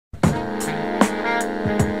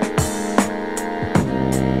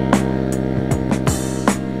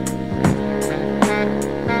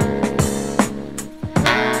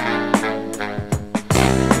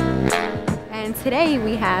today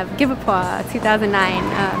we have Give A Paw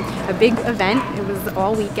 2009, a big event. It was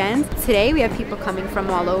all weekend. Today we have people coming from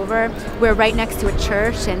all over. We're right next to a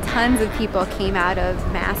church and tons of people came out of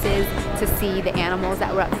masses to see the animals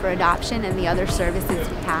that were up for adoption and the other services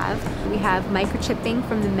we have. We have microchipping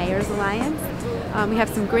from the Mayor's Alliance. We have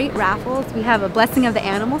some great raffles. We have a blessing of the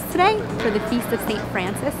animals today for the Feast of St.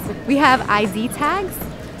 Francis. We have ID tags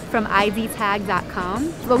from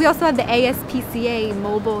idtag.com. But we also have the ASPCA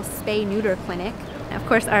mobile spay-neuter clinic. Of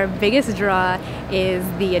course, our biggest draw is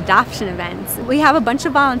the adoption event. We have a bunch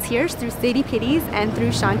of volunteers through City Pitties and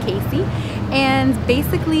through Sean Casey. And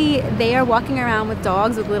basically, they are walking around with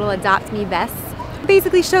dogs with little Adopt Me vests. It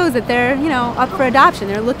basically shows that they're, up for adoption.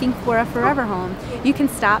 They're looking for a forever home. You can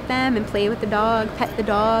stop them and play with the dog, pet the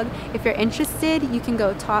dog. If you're interested, you can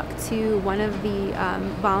go talk to one of the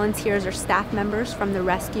volunteers or staff members from the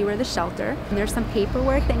rescue or the shelter. And there's some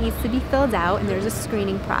paperwork that needs to be filled out, and there's a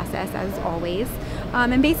screening process, as always.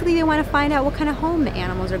 And basically, they want to find out what kind of home the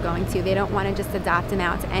animals are going to. They don't want to just adopt them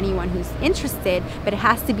out to anyone who's interested, but it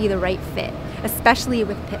has to be the right fit, especially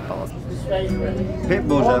with pit bulls. Pit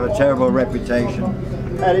bulls have a terrible reputation,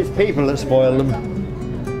 and it's people that spoil them.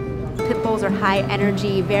 Pit bulls are high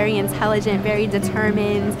energy, very intelligent, very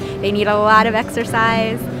determined. They need a lot of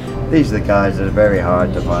exercise. These are the guys that are very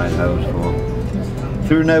hard to find homes for,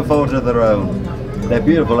 through no fault of their own. They're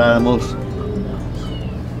beautiful animals.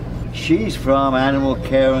 She's from Animal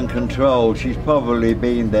Care and Control. She's probably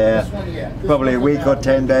been there a week or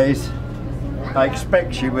 10 days. I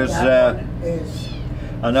expect she was an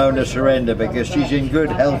owner surrender because she's in good,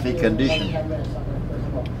 healthy condition.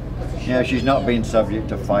 She's not been subject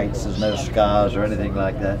to fights. There's no scars or anything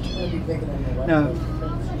like that. No,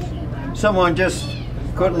 someone just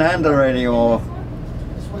couldn't handle her anymore.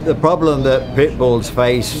 The problem that pit bulls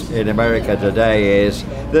face in America today is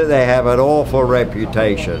that they have an awful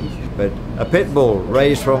reputation. But a pit bull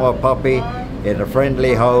raised from a puppy in a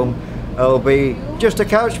friendly home will be just a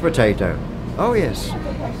couch potato. Oh yes,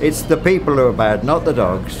 it's the people who are bad, not the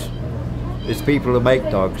dogs. It's people who make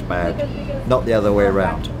dogs bad, not the other way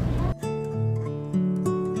around.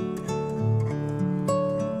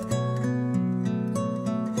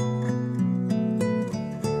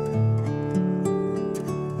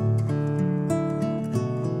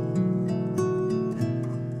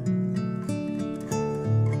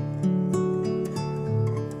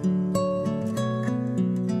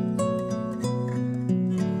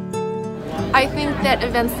 I think that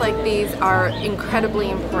events like these are incredibly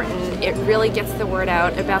important. It really gets the word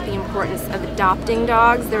out about the importance of adopting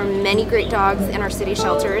dogs. There are many great dogs in our city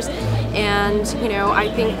shelters, and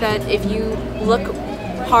I think that if you look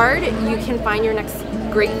hard, you can find your next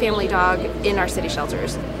great family dog in our city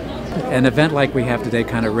shelters. An event like we have today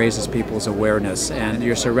kind of raises people's awareness, and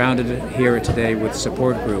you're surrounded here today with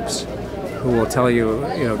support groups who will tell you,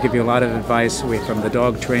 give you a lot of advice, from the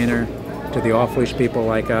dog trainer to the off-leash people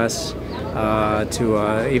like us, to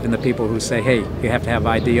even the people who say, hey, you have to have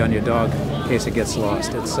ID on your dog in case it gets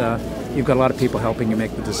lost. You've got a lot of people helping you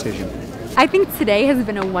make the decision. I think today has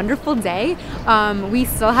been a wonderful day. We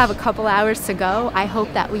still have a couple hours to go. I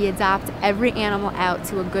hope that we adopt every animal out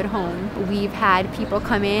to a good home. We've had people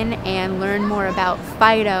come in and learn more about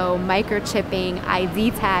Fido, microchipping,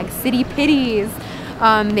 ID tags, City Pitties.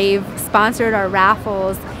 They've sponsored our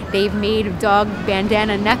raffles. They've made dog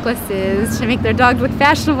bandana necklaces to make their dogs look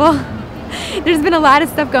fashionable. There's been a lot of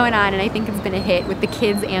stuff going on, and I think it's been a hit with the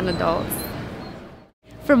kids and adults.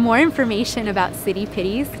 For more information about City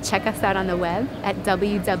Pitties, check us out on the web at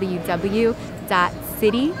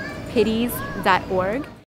www.citypitties.org.